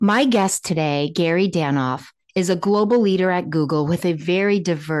My guest today, Gary Danoff, is a global leader at Google with a very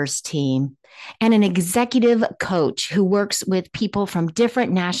diverse team and an executive coach who works with people from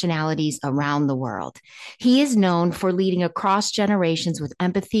different nationalities around the world. He is known for leading across generations with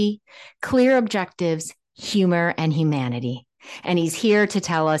empathy, clear objectives, humor, and humanity. And he's here to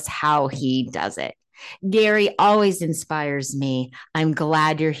tell us how he does it. Gary always inspires me. I'm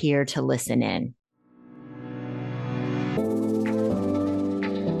glad you're here to listen in.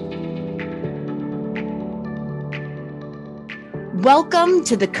 Welcome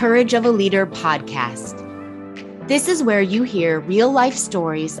to the Courage of a Leader podcast. This is where you hear real life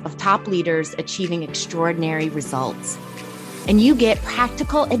stories of top leaders achieving extraordinary results. And you get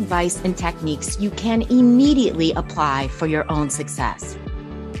practical advice and techniques you can immediately apply for your own success.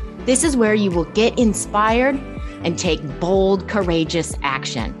 This is where you will get inspired and take bold, courageous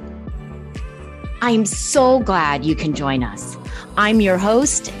action. I am so glad you can join us. I'm your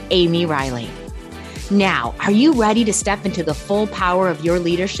host, Amy Riley. Now, are you ready to step into the full power of your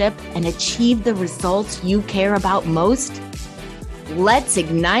leadership and achieve the results you care about most? Let's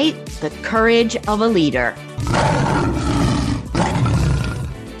ignite the courage of a leader.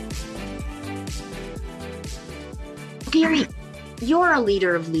 Gary, you're a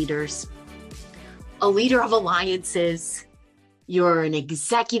leader of leaders, a leader of alliances. You're an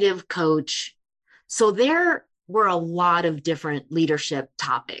executive coach. So there were a lot of different leadership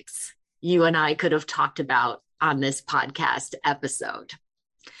topics you and I could have talked about on this podcast episode.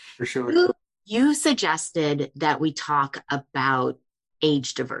 For sure. You suggested that we talk about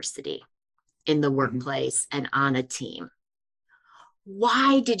age diversity in the workplace and on a team.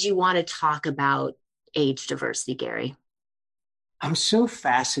 Why did you want to talk about age diversity, Gary? I'm so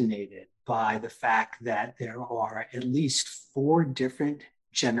fascinated by the fact that there are at least 4 different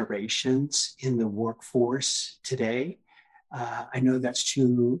generations in the workforce today. I know that's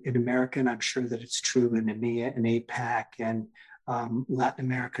true in America, and I'm sure that it's true in EMEA and APAC and Latin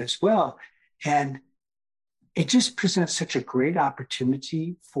America as well. And it just presents such a great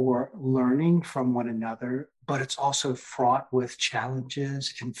opportunity for learning from one another, but it's also fraught with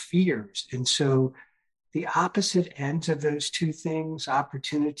challenges and fears. And so the opposite ends of those two things,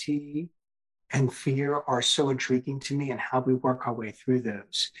 opportunity and fear, are so intriguing to me, and how we work our way through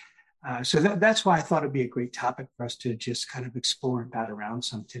those. So that's why I thought it'd be a great topic for us to just kind of explore and bat around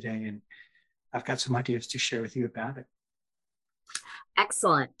some today. And I've got some ideas to share with you about it.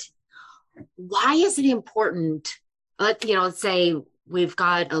 Excellent. Why is it important? Let's say we've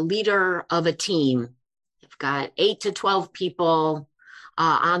got a leader of a team. We've got 8 to 12 people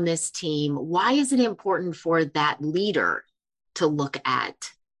on this team. Why is it important for that leader to look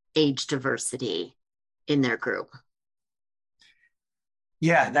at age diversity in their group?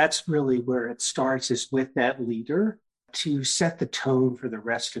 Yeah, that's really where it starts, is with that leader to set the tone for the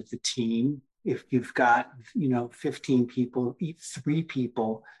rest of the team. If you've got, 15 people, 3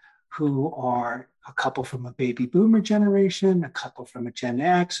 people who are a couple from a baby boomer generation, a couple from a Gen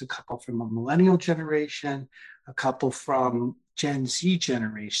X, a couple from a millennial generation, a couple from Gen Z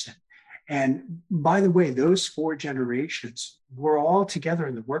generation. And by the way, those 4 generations, we're all together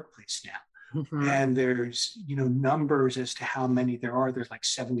in the workplace now. Mm-hmm. And there's, numbers as to how many there are. There's like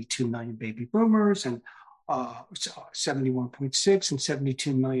 72 million baby boomers and 71.6 and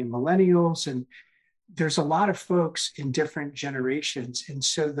 72 million millennials. And there's a lot of folks in different generations. And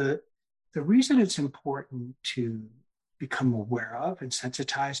so the reason it's important to become aware of and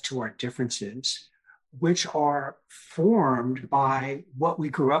sensitized to our differences, which are formed by what we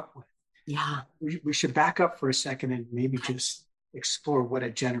grew up with. Yeah. We should back up for a second and maybe just explore what a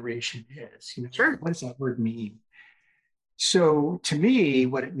generation is. Sure. What does that word mean? So to me,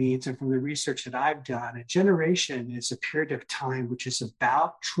 what it means, and from the research that I've done, a generation is a period of time which is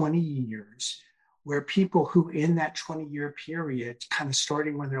about 20 years, where people who in that 20-year period, kind of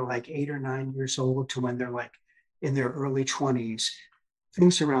starting when they're like 8 or 9 years old to when they're like in their early 20s,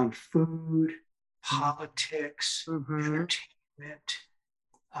 things around food, politics, entertainment,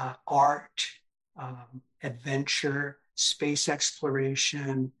 art, adventure, space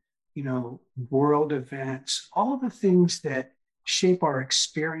exploration, world events, all the things that shape our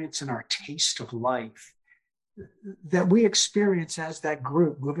experience and our taste of life that we experience as that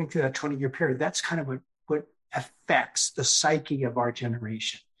group moving through that 20-year period. That's kind of what affects the psyche of our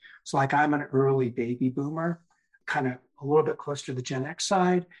generation. So like, I'm an early baby boomer, kind of a little bit closer to the Gen X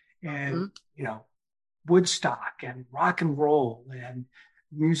side, and, Woodstock and rock and roll and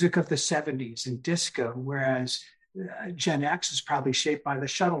music of the 70s and disco, whereas Gen X is probably shaped by the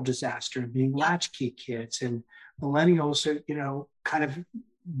shuttle disaster and being latchkey kids, and millennials are, kind of,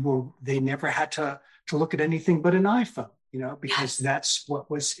 they never had to look at anything but an iPhone. because that's what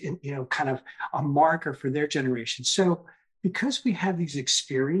was, kind of a marker for their generation. So because we have these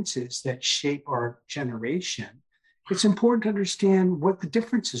experiences that shape our generation, it's important to understand what the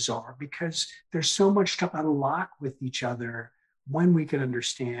differences are, because there's so much to unlock with each other when we can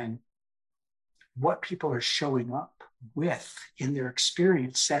understand what people are showing up with in their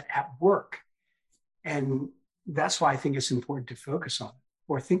experience set at work. And that's why I think it's important to focus on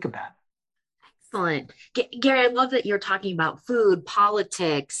or think about it. Excellent. Gary, I love that you're talking about food,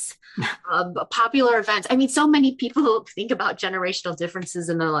 politics, popular events. I mean, so many people think about generational differences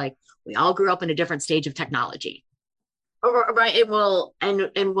and they're like, we all grew up in a different stage of technology. Right. It will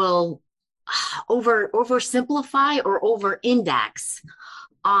oversimplify or over index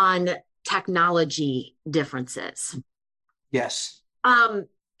on technology differences. Yes.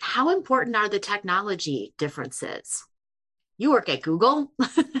 How important are the technology differences? You work at Google.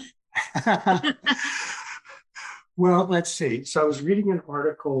 Well, let's see. So I was reading an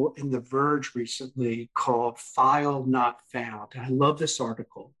article in The Verge recently called File Not Found. And I love this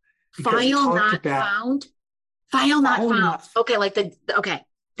article. File not found? File not found. Okay, like the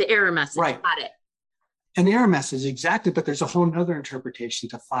error message. Right. Got it. An error message, exactly. But there's a whole nother interpretation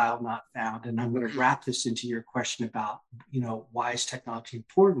to file not found. And I'm going to wrap this into your question about, why is technology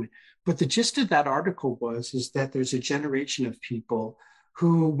important? But the gist of that article is that there's a generation of people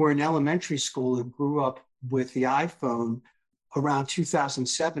who were in elementary school and grew up with the iPhone around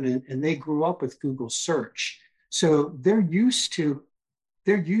 2007, and they grew up with Google search. So they're used to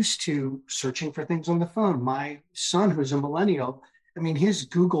searching for things on the phone. My son, who's a millennial, I mean, his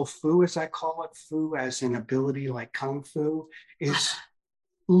Google Fu, as I call it, Fu as an ability like Kung Fu, is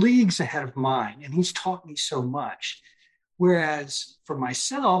leagues ahead of mine. And he's taught me so much. Whereas for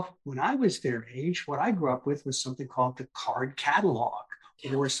myself, when I was their age, what I grew up with was something called the card catalog,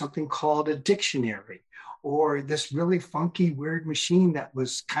 or something called a dictionary, or this really funky, weird machine that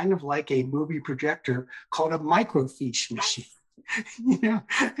was kind of like a movie projector called a microfiche machine.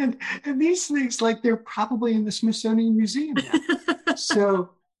 And these things, like, they're probably in the Smithsonian Museum now.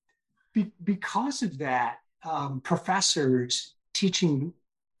 So because of that, professors teaching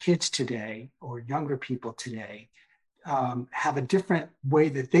kids today, or younger people today, have a different way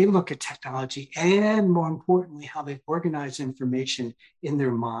that they look at technology, and more importantly, how they organize information in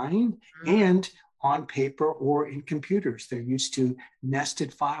their mind and on paper or in computers. They're used to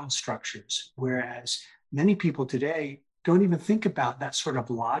nested file structures, whereas many people today don't even think about that sort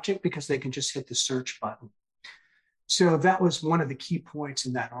of logic because they can just hit the search button. So that was one of the key points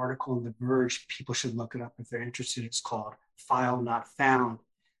in that article in The Verge. People should look it up if they're interested. It's called File Not Found.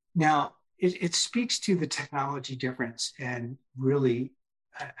 Now, it speaks to the technology difference, and really,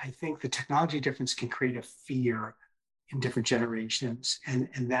 I think the technology difference can create a fear in different generations, and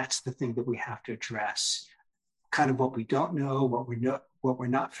that's the thing that we have to address. Kind of what we don't know, what we're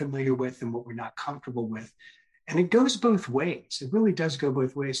not familiar with, and what we're not comfortable with. And it goes both ways. It really does go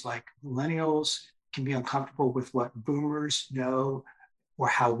both ways. Like, millennials can be uncomfortable with what boomers know or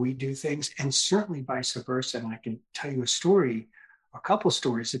how we do things, and certainly vice versa. And I can tell you a couple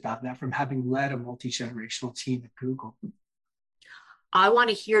stories about that from having led a multi-generational team at Google. I want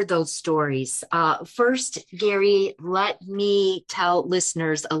to hear those stories. First, Gary, let me tell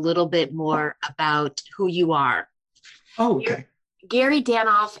listeners a little bit more about who you are. Oh, okay. Gary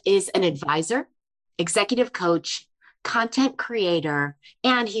Danoff is an advisor, executive coach, content creator,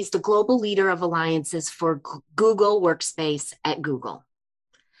 and he's the global leader of alliances for Google Workspace at Google.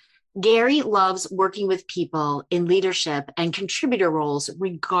 Gary loves working with people in leadership and contributor roles,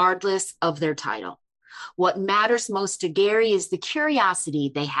 regardless of their title. What matters most to Gary is the curiosity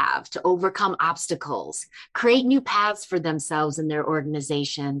they have to overcome obstacles, create new paths for themselves and their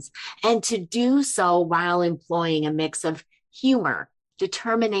organizations, and to do so while employing a mix of humor,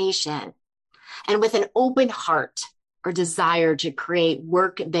 determination, and with an open heart or desire to create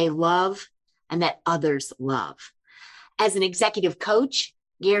work they love and that others love. As an executive coach,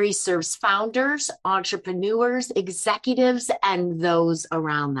 Gary serves founders, entrepreneurs, executives, and those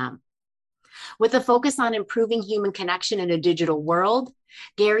around them. With a focus on improving human connection in a digital world,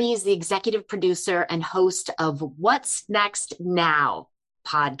 Gary is the executive producer and host of What's Next Now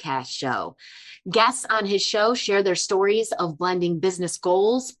podcast show. Guests on his show share their stories of blending business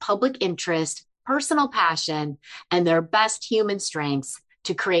goals, public interest, personal passion, and their best human strengths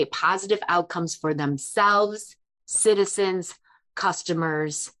to create positive outcomes for themselves, citizens,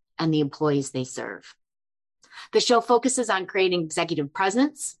 customers, and the employees they serve. The show focuses on creating executive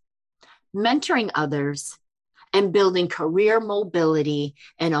presence, mentoring others, and building career mobility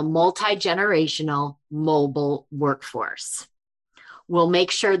in a multi-generational mobile workforce. We'll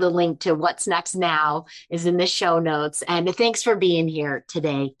make sure the link to What's Next Now is in the show notes. And thanks for being here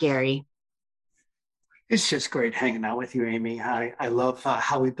today, Gary. It's just great hanging out with you, Amy. I love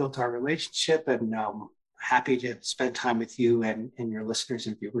how we built our relationship, and happy to spend time with you and your listeners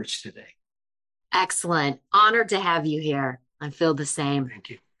and viewers today. Excellent. Honored to have you here. I feel the same. Thank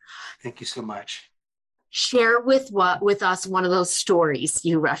you. Thank you so much. Share with us one of those stories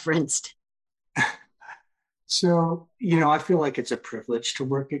you referenced. So, I feel like it's a privilege to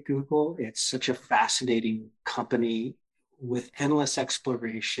work at Google. It's such a fascinating company with endless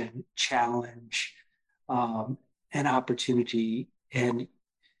exploration, challenge, and opportunity. And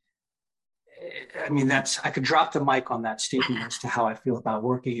I mean, I could drop the mic on that statement as to how I feel about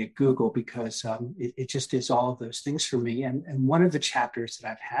working at Google, because it just is all of those things for me. And one of the chapters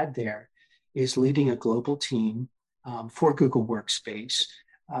that I've had there is leading a global team for Google Workspace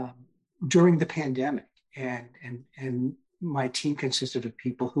during the pandemic. And my team consisted of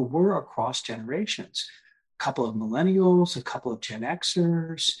people who were across generations, a couple of millennials, a couple of Gen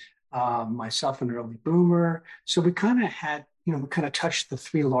Xers, myself, an early boomer. So we kind of had, we kind of touched the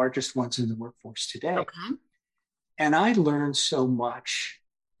three largest ones in the workforce today. Okay. And I learned so much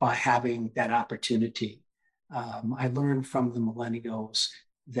by having that opportunity. I learned from the millennials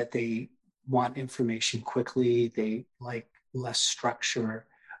that they want information quickly. They like less structure.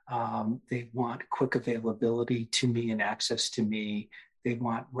 They want quick availability to me and access to me. They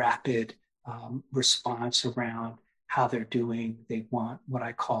want rapid response around how they're doing. They want what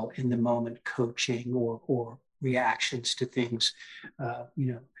I call in the moment coaching or reactions to things.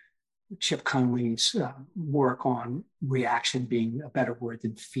 Chip Conley's work on reaction being a better word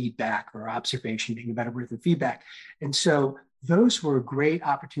than feedback, or observation being a better word than feedback. And so those were great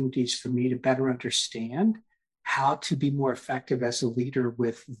opportunities for me to better understand how to be more effective as a leader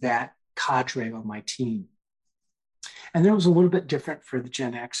with that cadre on my team. And then it was a little bit different for the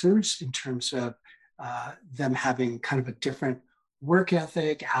Gen Xers in terms of them having kind of a different work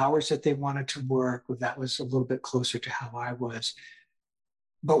ethic, hours that they wanted to work. That was a little bit closer to how I was.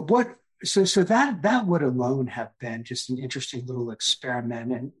 But so that would alone have been just an interesting little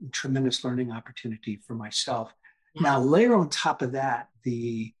experiment and tremendous learning opportunity for myself. Yeah. Now, layer on top of that,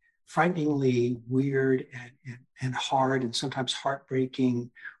 the frighteningly weird and hard and sometimes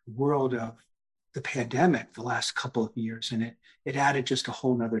heartbreaking world of the pandemic the last couple of years. And it added just a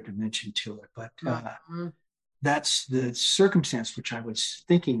whole nother dimension to it. But that's the circumstance which I was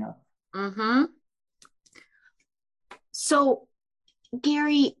thinking of. Mm-hmm. So,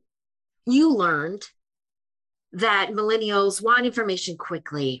 Gary, you learned that millennials want information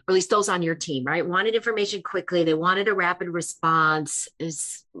quickly, or at least those on your team, right? Wanted information quickly. They wanted a rapid response,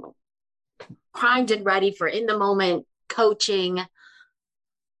 is primed and ready for in the moment coaching.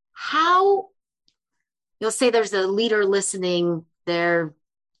 How, you'll say there's a leader listening, they're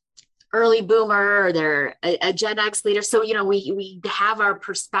early boomer, or they're a Gen X leader. So, we have our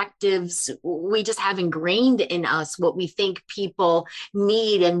perspectives. We just have ingrained in us what we think people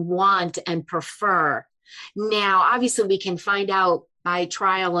need and want and prefer. Now, obviously, we can find out by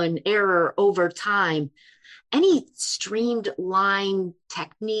trial and error over time. Any streamlined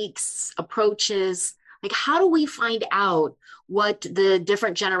techniques, approaches, like how do we find out what the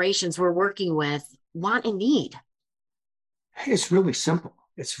different generations we're working with want and need? It's really simple.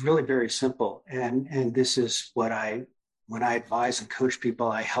 It's really very simple. And this is what when I advise and coach people,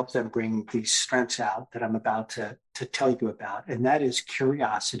 I help them bring these strengths out that I'm about to tell you about. And that is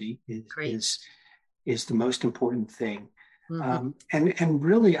curiosity is the most important thing. Mm-hmm. And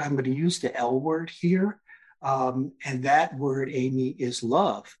really, I'm going to use the L word here. And that word, Amy, is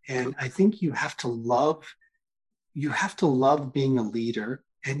love. And I think you have to love being a leader,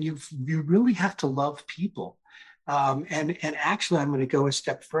 and you really have to love people. And actually, I'm going to go a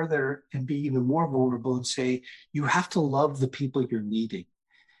step further and be even more vulnerable and say, you have to love the people you're leading.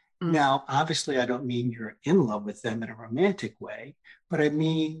 Mm. Now, obviously, I don't mean you're in love with them in a romantic way, but I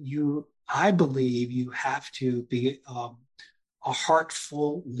mean, I believe you have to be a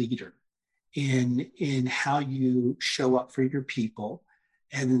heartful leader in how you show up for your people.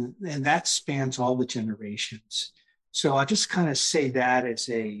 And that spans all the generations. So I'll just kind of say that as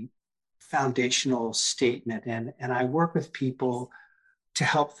a foundational statement. And I work with people to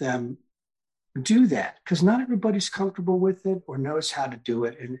help them do that, because not everybody's comfortable with it or knows how to do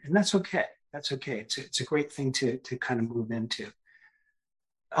it. And that's okay. That's okay. It's a great thing to kind of move into.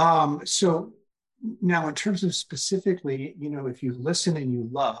 So now in terms of specifically, if you listen and you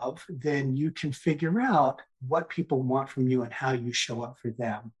love, then you can figure out what people want from you and how you show up for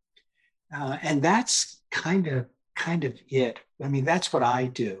them. And that's kind of it. I mean, that's what I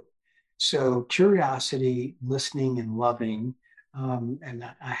do. So curiosity, listening, and loving And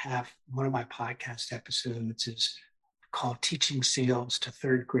I have one of my podcast episodes is called Teaching Sales to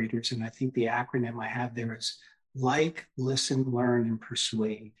Third Graders. And I think the acronym I have there is like, listen, learn, and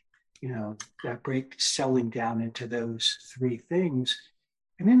persuade. That break selling down into those three things.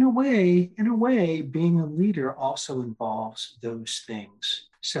 And in a way, being a leader also involves those things.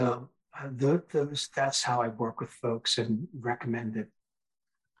 So that's how I work with folks and recommend it.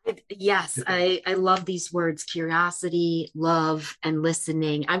 Yes, I love these words: curiosity, love, and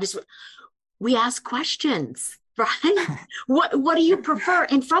listening. We ask questions, right? What do you prefer?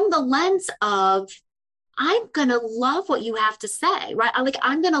 And from the lens of, I'm going to love what you have to say, right?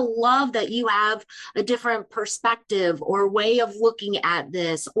 I'm going to love that you have a different perspective or way of looking at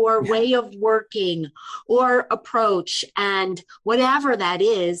this or way of working or approach. And whatever that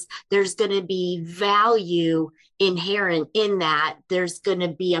is, there's going to be value inherent in that.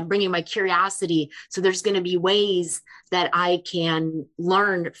 I'm bringing my curiosity. So there's going to be ways that I can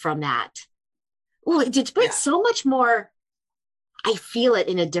learn from that. Well, it brings so much more. I feel it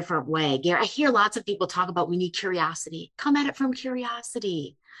in a different way. Gary, I hear lots of people talk about we need curiosity. Come at it from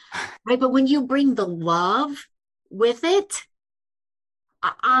curiosity, right? But when you bring the love with it,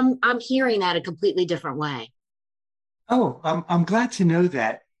 I'm hearing that a completely different way. Oh, I'm glad to know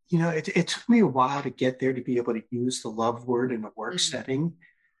that. It took me a while to get there to be able to use the love word in a work setting.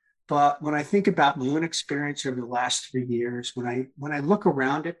 But when I think about my own experience over the last 3 years, when I look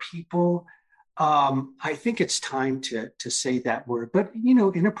around at people, I think it's time to say that word, but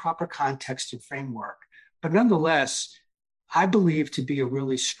in a proper context and framework. But nonetheless, I believe to be a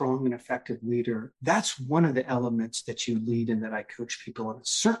really strong and effective leader, that's one of the elements that you lead and that I coach people on.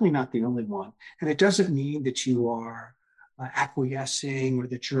 It's certainly not the only one. And it doesn't mean that you are acquiescing or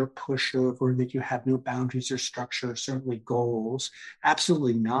that you're a pushover or that you have no boundaries or structure, or certainly goals.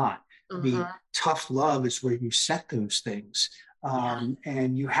 Absolutely not. The tough love is where you set those things,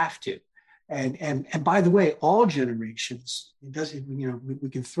 and you have to. And by the way, all generations, it doesn't, we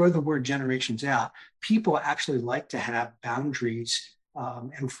can throw the word generations out. People actually like to have boundaries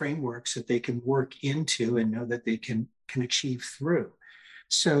and frameworks that they can work into and know that they can achieve through.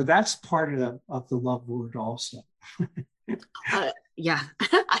 So that's part of the love word also. Yeah,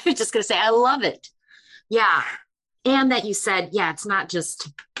 I was just going to say, I love it. Yeah. And that you said, it's not just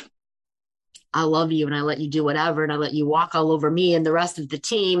I love you and I let you do whatever and I let you walk all over me and the rest of the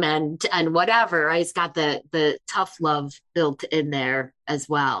team and whatever. Right? It's got the tough love built in there as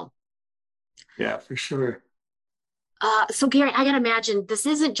well. Yeah, for sure. So Gary, I gotta imagine this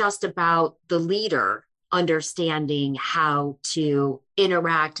isn't just about the leader understanding how to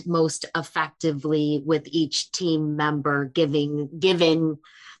interact most effectively with each team member, given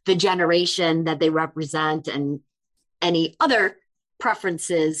the generation that they represent and any other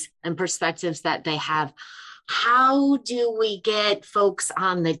preferences and perspectives that they have. How do we get folks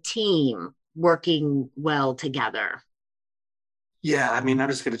on the team working well together? Yeah, I mean, I'm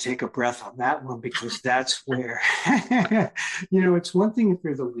just going to take a breath on that one because that's where, it's one thing if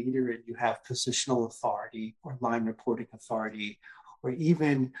you're the leader and you have positional authority or line reporting authority, or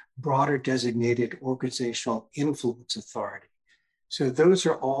even broader designated organizational influence authority. So those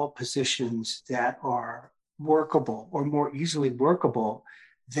are all positions that are workable or more easily workable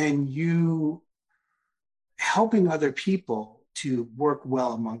than you helping other people to work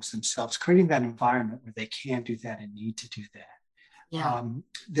well amongst themselves, creating that environment where they can do that and need to do that. Yeah.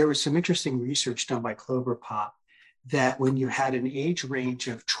 There was some interesting research done by CloverPop that when you had an age range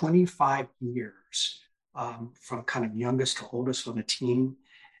of 25 years from kind of youngest to oldest on a team,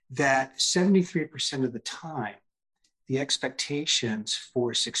 that 73% of the time, the expectations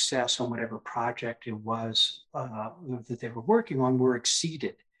for success on whatever project it was that they were working on were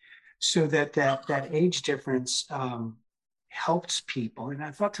exceeded. So that age difference helps people. And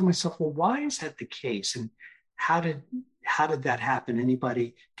I thought to myself, well, why is that the case? And how did that happen?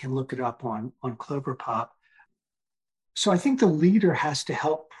 Anybody can look it up on CloverPop. So I think the leader has to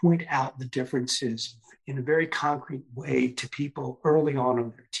help point out the differences in a very concrete way to people early on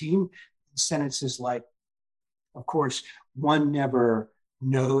their team. Sentences like, of course, one never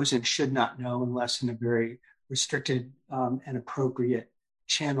knows and should not know unless in a very restricted and appropriate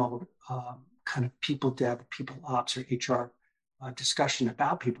channeled kind of people dev, people ops, or HR discussion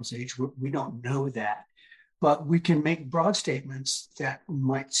about people's age. We don't know that. But we can make broad statements that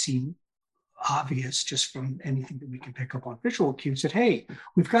might seem obvious just from anything that we can pick up on visual cues that, hey,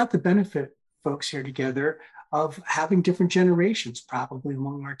 we've got the benefit, folks, here together of having different generations probably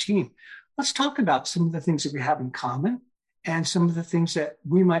among our team. Let's talk about some of the things that we have in common and some of the things that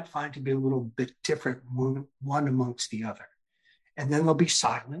we might find to be a little bit different one amongst the other. And then there'll be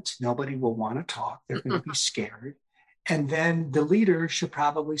silence. Nobody will want to talk. They're going to be scared. And then the leader should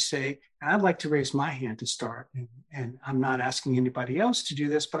probably say, and I'd like to raise my hand to start. And I'm not asking anybody else to do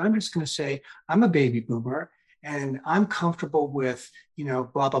this, but I'm just going to say, I'm a baby boomer and I'm comfortable with,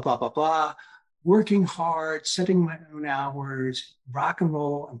 blah, blah, blah, blah, blah, working hard, setting my own hours, rock and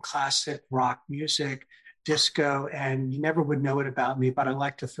roll and classic rock music, disco, and you never would know it about me, but I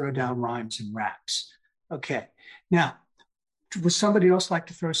like to throw down rhymes and raps. Okay. Now, would somebody else like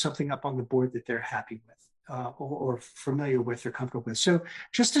to throw something up on the board that they're happy with or familiar with or comfortable with? So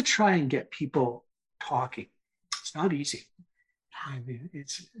just to try and get people talking, it's not easy. I mean,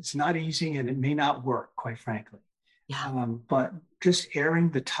 it's not easy, and it may not work, quite frankly. Yeah. But just airing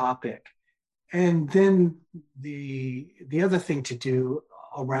the topic, and then the other thing to do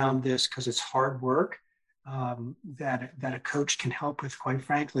around this, because it's hard work, that a coach can help with, quite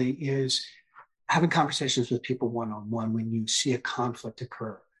frankly, is having conversations with people one-on-one when you see a conflict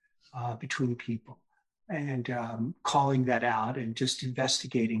occur between people, and calling that out and just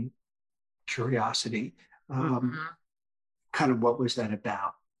investigating curiosity. Kind of what was that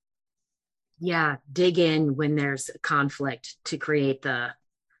about? Yeah, dig in when there's conflict to create the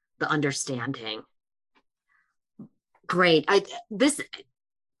understanding. Great. This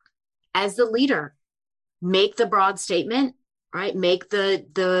as the leader, make the broad statement, right? Make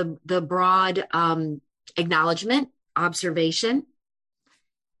the broad acknowledgement, observation,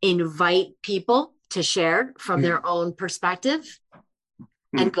 invite people to share from their own perspective,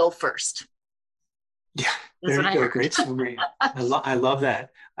 and go first. Yeah, there you go. Great summary. I love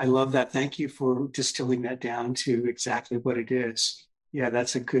that. I love that. Thank you for distilling that down to exactly what it is. Yeah,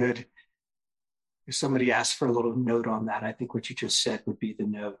 that's a good. If somebody asked for a little note on that, I think what you just said would be the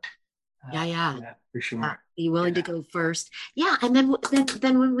note. Yeah, for sure. Be willing to go first. Yeah, and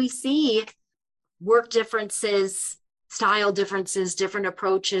then when we see work differences, style differences, different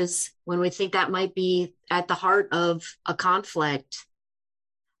approaches, when we think that might be at the heart of a conflict,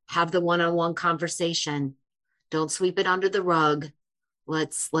 have the one-on-one conversation. Don't sweep it under the rug.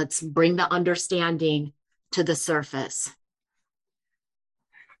 Let's bring the understanding to the surface.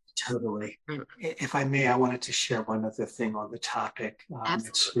 Totally. If I may, I wanted to share one other thing on the topic.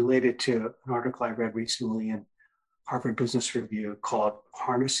 It's related to an article I read recently in Harvard Business Review called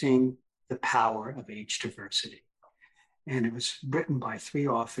Harnessing the Power of Age Diversity. And it was written by 3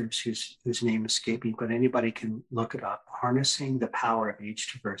 authors whose name escaped me, but anybody can look it up, Harnessing the Power of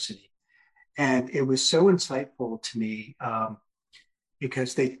Age Diversity. And it was so insightful to me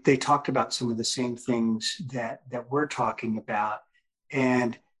because they talked about some of the same things that we're talking about.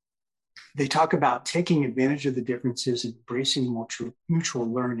 And they talk about taking advantage of the differences and embracing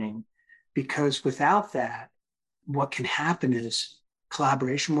mutual learning, because without that, what can happen is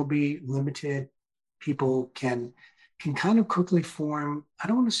collaboration will be limited. People can kind of quickly form, I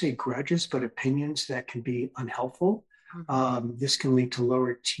don't want to say grudges, but opinions that can be unhelpful. This can lead to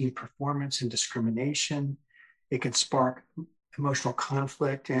lower team performance and discrimination. It can spark emotional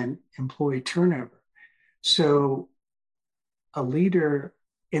conflict and employee turnover. So a leader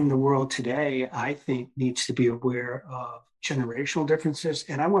in the world today, I think, needs to be aware of generational differences.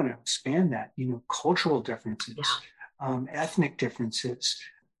 And I want to expand that, cultural differences, ethnic differences,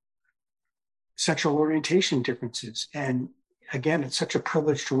 sexual orientation differences. And again, it's such a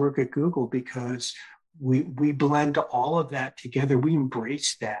privilege to work at Google because we blend all of that together. We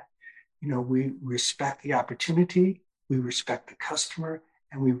embrace that. We respect the opportunity, we respect the customer,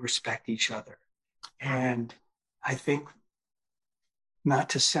 and we respect each other. And I think, not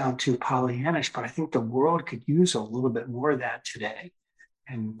to sound too Pollyannish, but I think the world could use a little bit more of that today.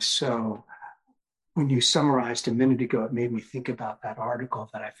 And so when you summarized a minute ago, it made me think about that article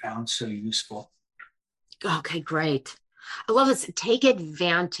that I found so useful. Okay, great. I love this. Take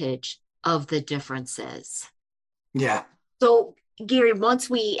advantage of the differences. Yeah. So, Gary,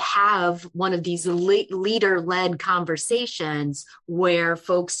 once we have one of these leader-led conversations where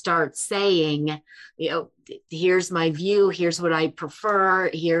folks start saying, here's my view, here's what I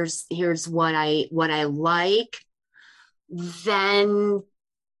prefer, here's what I like, then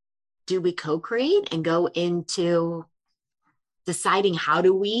do we co-create and go into deciding how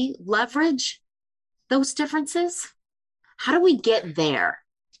do we leverage those differences? How do we get there?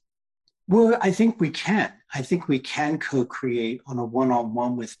 Well, I think we can. I think we can co-create on a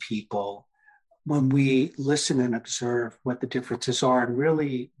one-on-one with people when we listen and observe what the differences are. And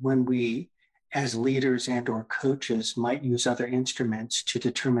really, when we, as leaders and or coaches, might use other instruments to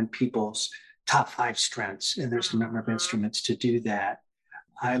determine people's top 5 strengths. And there's a number of instruments to do that.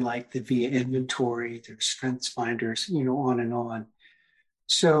 I like the VIA inventory, there's strengths finders, on and on.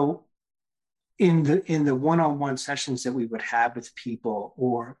 So in the one-on-one sessions that we would have with people,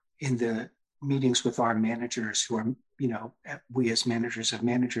 or in the meetings with our managers who are, we as managers of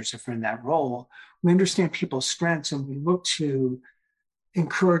managers, if we're in that role, we understand people's strengths and we look to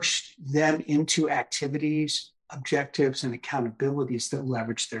encourage them into activities, objectives, and accountabilities that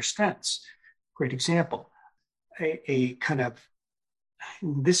leverage their strengths. Great example. A kind of,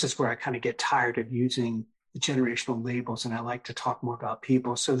 this is where I kind of get tired of using the generational labels, and I like to talk more about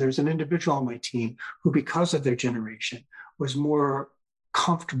people. So there's an individual on my team who, because of their generation, was more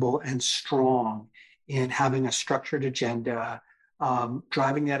comfortable and strong in having a structured agenda,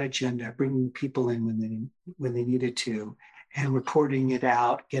 driving that agenda, bringing people in when they needed to, and reporting it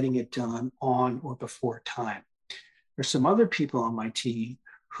out, getting it done on or before time. There's some other people on my team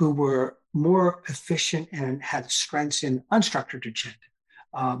who were more efficient and had strengths in unstructured agenda.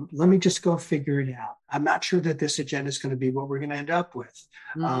 Let me just go figure it out. I'm not sure that this agenda is going to be what we're going to end up with.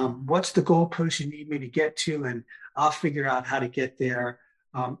 What's the goalpost you need me to get to? And I'll figure out how to get there.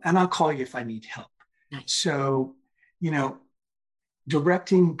 And I'll call you if I need help. Nice. So,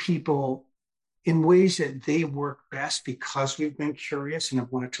 directing people in ways that they work best because we've been curious and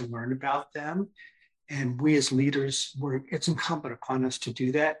have wanted to learn about them. And we as leaders, it's incumbent upon us to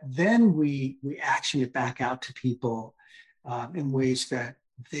do that. Then we action it back out to people in ways that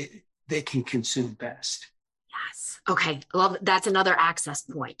they can consume best. Yes. Okay. Well, that's another access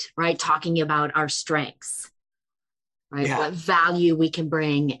point, right? Talking about our strengths, right? Yeah. What value we can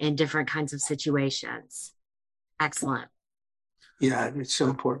bring in different kinds of situations. Excellent. Yeah, it's so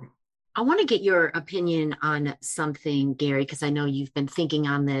important. I want to get your opinion on something, Gary, because I know you've been thinking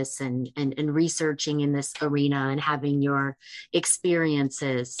on this and researching in this arena and having your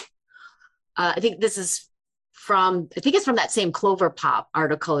experiences. I think it's from that same Clover Pop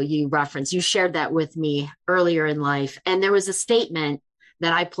article you referenced. You shared that with me earlier in life. And there was a statement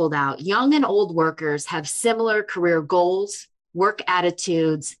that I pulled out. Young and old workers have similar career goals, work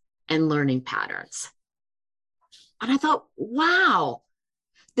attitudes, and learning patterns. And I thought, wow,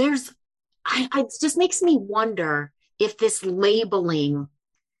 it just makes me wonder if this labeling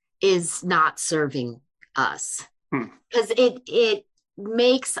is not serving us. Because it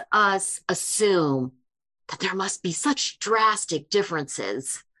makes us assume that there must be such drastic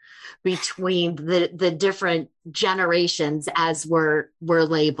differences between the different generations as we're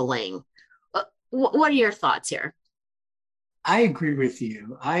labeling. What are your thoughts here? I agree with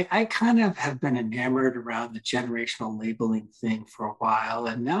you. I kind of have been enamored around the generational labeling thing for a while,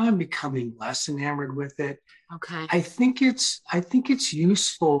 and now I'm becoming less enamored with it. Okay. I think it's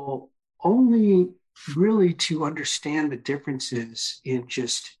useful only really to understand the differences in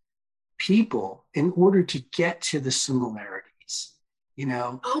just people in order to get to the similarities.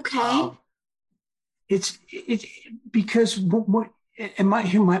 Okay. It's because what in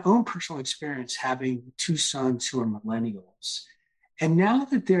my own personal experience, having two sons who are millennials, and now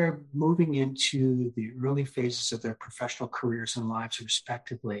that they're moving into the early phases of their professional careers and lives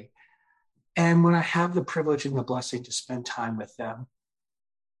respectively, and when I have the privilege and the blessing to spend time with them,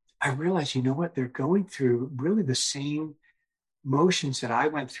 I realize, they're going through really the same motions that I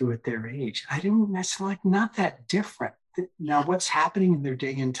went through at their age. That's like not that different. Now, what's happening in their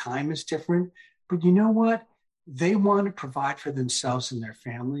day and time is different, but you know what? They want to provide for themselves and their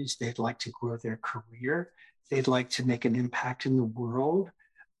families. They'd like to grow their career. They'd like to make an impact in the world.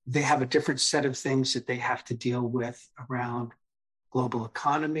 They have a different set of things that they have to deal with around global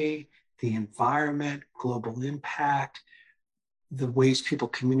economy, the environment, global impact. The ways people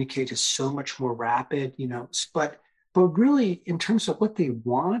communicate is so much more rapid, but really in terms of what they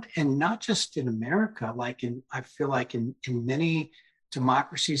want, and not just in America, I feel like in many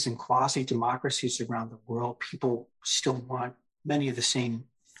democracies and quasi-democracies around the world, people still want many of the same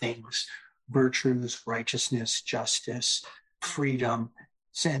things: virtues, righteousness, justice, freedom,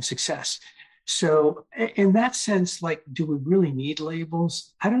 and success. So in that sense, do we really need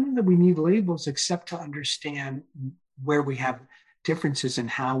labels? I don't know that we need labels, except to understand where we have differences and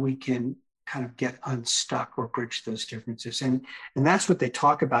how we can kind of get unstuck or bridge those differences. And that's what they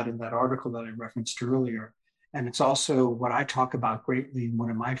talk about in that article that I referenced earlier. And it's also what I talk about greatly in one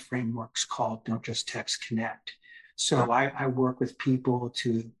of my frameworks called Don't Just Text, Connect. So I work with people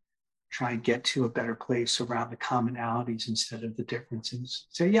to try and get to a better place around the commonalities instead of the differences.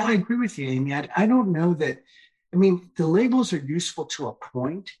 So yeah, I agree with you, Amy. I don't know that, the labels are useful to a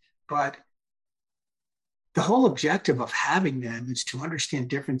point, but the whole objective of having them is to understand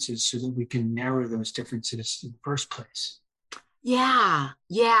differences so that we can narrow those differences in the first place. Yeah.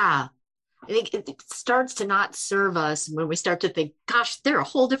 I think it starts to not serve us when we start to think, gosh, they're a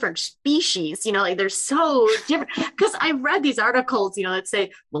whole different species, they're so different. Because I read these articles, that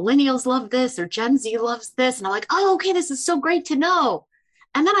say millennials love this or Gen Z loves this. And I'm like, oh, okay, this is so great to know.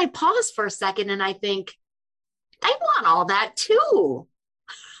 And then I pause for a second and I think, They want all that too.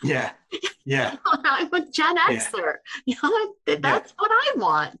 Yeah. Yeah. I'm a Gen Yeah. Xer. Yeah. That's what I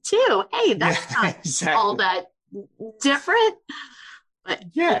want too. Hey, Yeah. that's not all Exactly. that different. But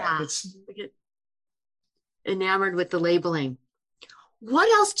Yeah. yeah, It's we get enamored with the labeling. What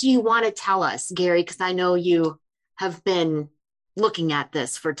else do you want to tell us, Gary? Because I know you have been looking at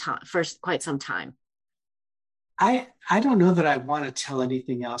this for quite some time. I don't know that I want to tell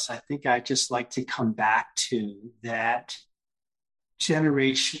anything else. I think I just like to come back to that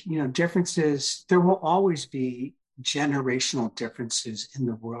generation, differences. There will always be generational differences in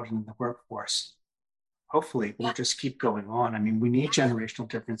the world and in the workforce. Hopefully, we'll Yeah. just keep going on. I mean, we need generational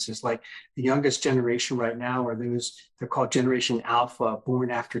differences. Like the youngest generation right now are those, they're called Generation Alpha, born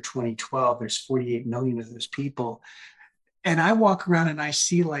after 2012. There's 48 million of those people. And I walk around and I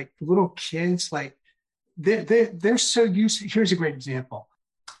see like little kids, like they're so used. Here's a great example.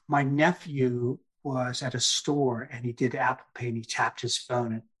 My nephew was at a store and he did Apple Pay and he tapped his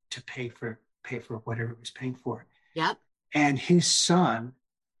phone to pay for whatever he was paying for. Yep. And his son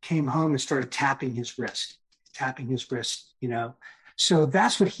came home and started tapping his wrist. So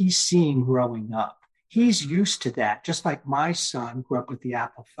that's what he's seeing growing up. He's used to that, just like my son grew up with the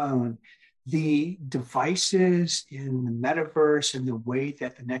Apple phone. The devices in the metaverse and the way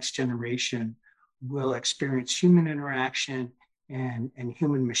that the next generation will experience human interaction and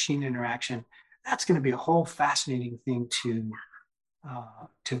human machine interaction, that's going to be a whole fascinating thing to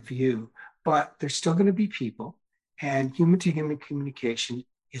view. But there's still going to be people, and human to human communication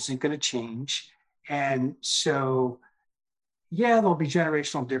isn't going to change. And so, yeah, there'll be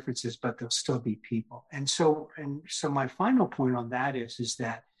generational differences, but there'll still be people. And so my final point on that is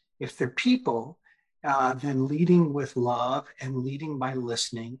that if they're people, then leading with love and leading by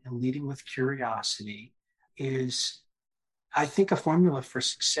listening and leading with curiosity is, I think, a formula for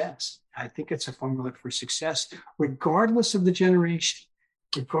success. I think it's a formula for success, regardless of the generation.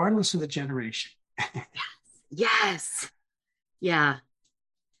 Regardless of the generation. Yes. Yeah.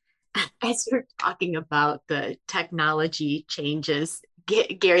 As you're talking about the technology changes,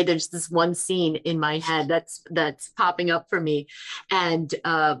 Gary, there's this one scene in my head that's popping up for me, and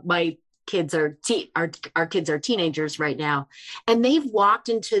my kids our kids are teenagers right now, and they've walked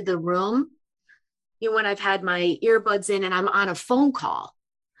into the room. When I've had my earbuds in and I'm on a phone call,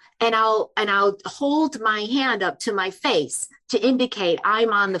 and I'll hold my hand up to my face to indicate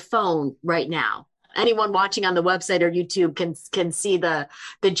I'm on the phone right now. Anyone watching on the website or YouTube can see the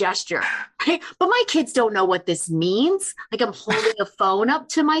gesture, right? But my kids don't know what this means. Like I'm holding a phone up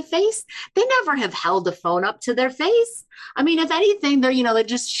to my face. They never have held a phone up to their face. I mean, if anything, they're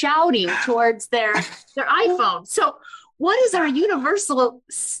just shouting towards their iPhone. So, what is our universal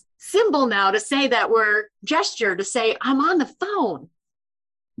symbol now to say that we're gesture to say I'm on the phone?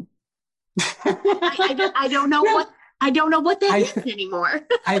 I don't know Yeah. what I don't know what that is anymore.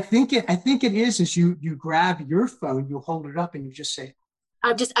 I think it is you grab your phone, you hold it up, and you just say,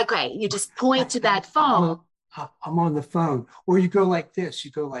 I'm just okay. You just point to that phone, I'm on the phone. Or you go like this. You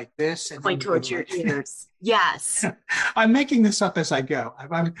go like this, and then point you go towards your like ears. Yes. I'm making this up as I go.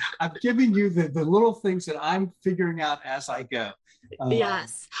 I'm giving you the little things that I'm figuring out as I go.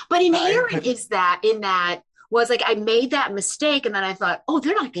 Yes. But inherent But is that in that was like I made that mistake and then I thought, oh,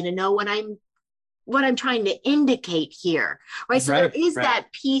 they're not going to know what I'm trying to indicate here. Right. So there right, is right.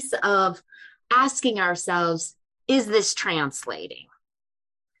 that piece of asking ourselves, is this translating?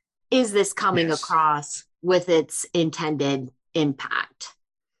 Is this coming Yes. across with its intended impact?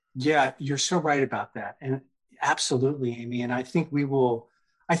 Yeah, you're so right about that. And absolutely, Amy. And I think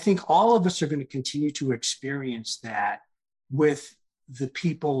all of us are going to continue to experience that with the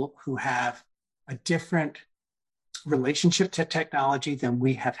people who have a different relationship to technology than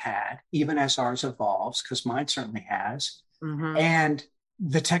we have had, even as ours evolves, because mine certainly has. Mm-hmm. And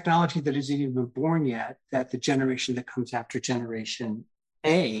the technology that isn't even born yet, that the generation that comes after Generation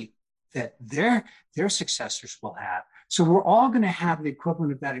A, that their successors will have. So we're all going to have the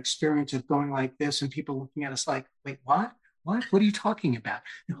equivalent of that experience of going like this and people looking at us like, wait, what? What are you talking about?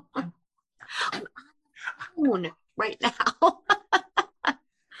 No, I'm on the phone right now.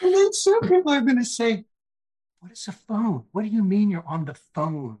 and then some people are going to say, what is a phone? What do you mean you're on the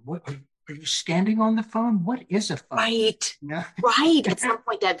phone? What are you standing on the phone? What is a phone? Right. Yeah. Right. At some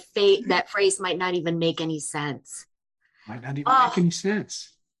point, that phrase might not even make any sense. Might not even make any sense.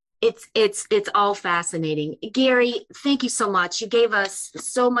 It's all fascinating. Gary, thank you so much. You gave us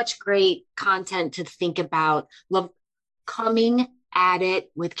so much great content to think about. Love coming at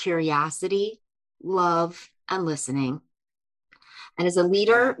it with curiosity, love, and listening. And as a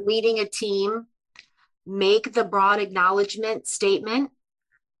leader leading a team, make the broad acknowledgement statement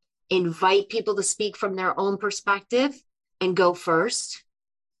invite people to speak from their own perspective and go first.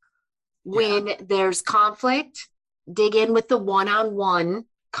 When there's conflict, dig in with the one-on-one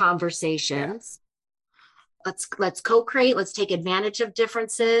conversations. Let's co-create. Let's take advantage of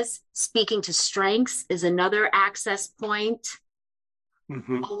differences. Speaking to strengths is another access point.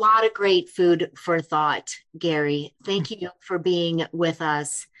 Mm-hmm. A lot of great food for thought, Gary. Thank you for being with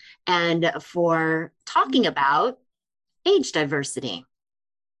us and for talking about age diversity.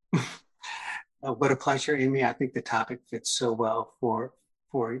 What a pleasure, Amy. I think the topic fits so well for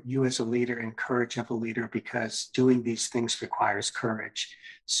you as a leader and courage of a leader, because doing these things requires courage.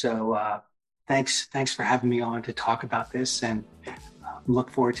 So thanks for having me on to talk about this, and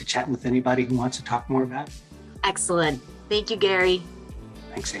look forward to chatting with anybody who wants to talk more about it. Excellent. Thank you, Gary.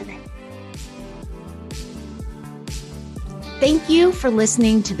 Thanks, Amy. Thank you for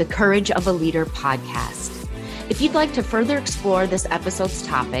listening to the Courage of a Leader podcast. If you'd like to further explore this episode's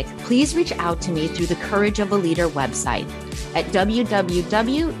topic, please reach out to me through the Courage of a Leader website at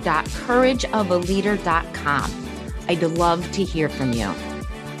www.courageofaleader.com. I'd love to hear from you.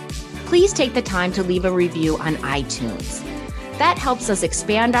 Please take the time to leave a review on iTunes. That helps us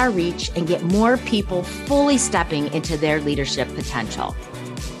expand our reach and get more people fully stepping into their leadership potential.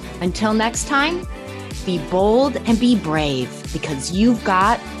 Until next time, be bold and be brave, because you've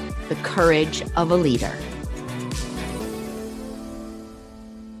got the courage of a leader.